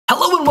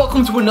Hello and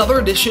welcome to another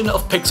edition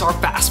of Pixar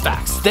Fast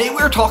Facts. Today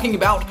we're talking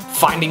about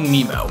Finding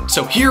Nemo.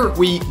 So here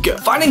we go.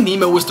 Finding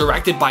Nemo was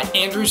directed by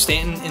Andrew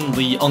Stanton and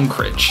Lee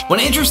Unkrich. When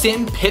Andrew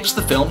Stanton pitched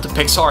the film to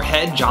Pixar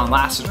head John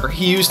Lasseter,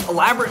 he used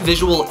elaborate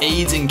visual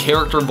aids and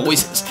character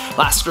voices.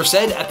 Lasseter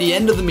said at the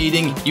end of the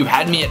meeting, "You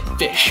had me at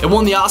fish." It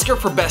won the Oscar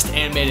for Best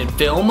Animated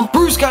Film.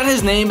 Bruce got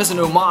his name as an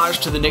homage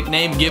to the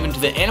nickname given to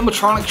the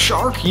animatronic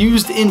shark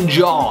used in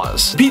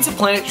Jaws. The Pizza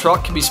Planet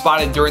truck can be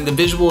spotted during the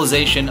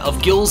visualization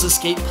of Gil's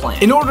escape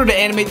plan. In order to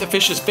animate the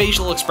fish's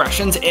facial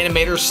expressions,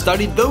 animators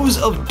studied those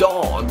of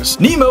dogs.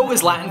 Nemo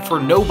is Latin for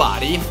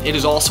nobody. It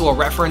is also a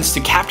reference to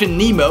Captain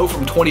Nemo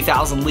from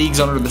 20,000 Leagues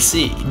Under the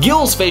Sea.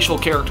 Gil's facial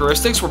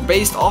characteristics were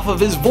based off of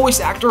his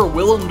voice actor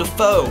Willem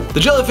Dafoe. The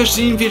jellyfish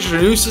scene featured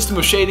a new system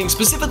of shading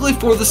specifically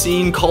for the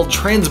scene called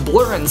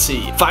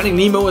transblurency. Finding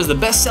Nemo is the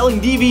best-selling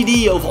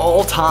DVD of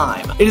all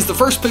time. It is the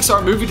first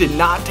Pixar movie to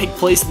not take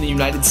place in the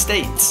United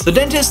States. The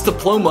dentist's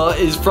diploma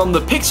is from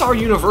the Pixar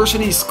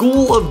University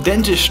School of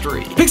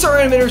Dentistry. Pixar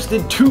animators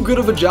did too good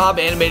of a job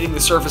animating the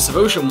surface of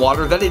ocean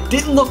water that it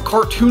didn't look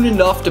cartoon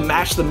enough to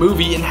match the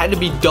movie and had to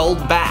be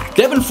dulled back.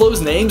 The ebb and flow's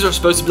names are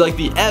supposed to be like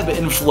the ebb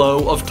and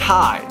flow of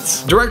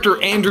tides.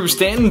 Director Andrew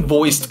Stanton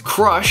voiced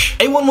Crush.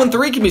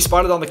 A113 can be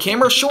spotted on the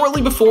camera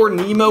shortly before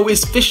Nemo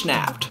is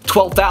fish-napped.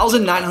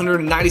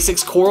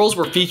 12,996 corals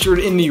were featured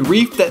in the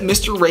reef that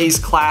Mr. Ray's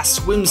class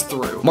swims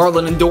through.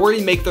 Marlin and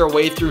Dory make their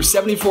way through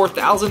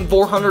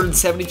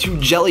 74,472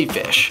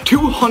 jellyfish.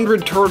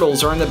 200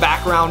 turtles are in the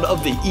background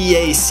of the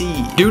EAC.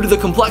 Due to the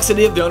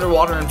complexity of the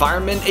underwater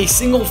environment, a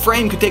single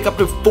frame could take up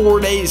to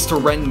 4 days to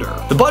render.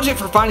 The budget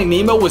for Finding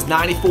Nemo was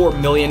 $94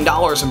 million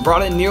and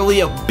brought in nearly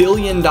 $1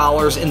 billion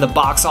in the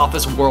box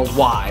office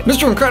worldwide.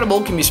 Mr.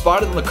 Incredible can be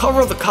spotted on the cover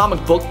of the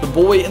comic book the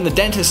boy in the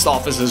dentist's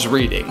office is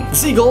reading. The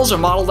seagulls are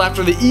modeled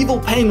after the evil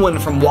penguin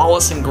from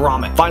Wallace and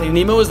Gromit. Finding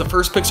Nemo is the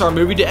first Pixar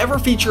movie to ever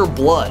feature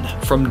blood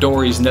from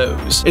Dory's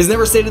nose. It is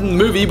never stated in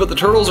the movie, but the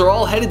turtles are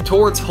all headed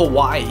towards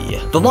Hawaii.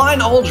 The line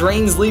 "all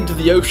drains lead to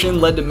the ocean"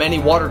 led to many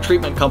water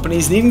treatment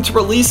companies needing to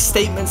release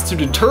statements to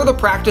deter the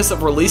practice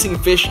of releasing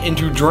fish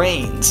into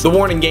drains. The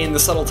warning gained the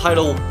subtle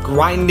title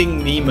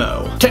Grinding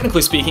Nemo.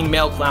 Technically speaking,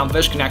 male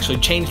clownfish can actually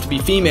change to be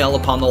female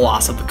upon the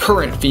loss of the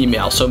current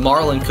female, so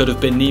Marlin could have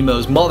been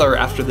Nemo's mother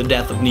after the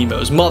death of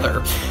Nemo's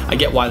mother. I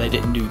get why they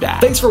didn't do that.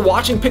 Thanks for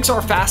watching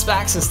Pixar Fast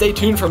Facts, and stay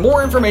tuned for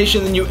more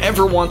information than you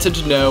ever wanted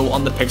to know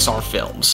on the Pixar films.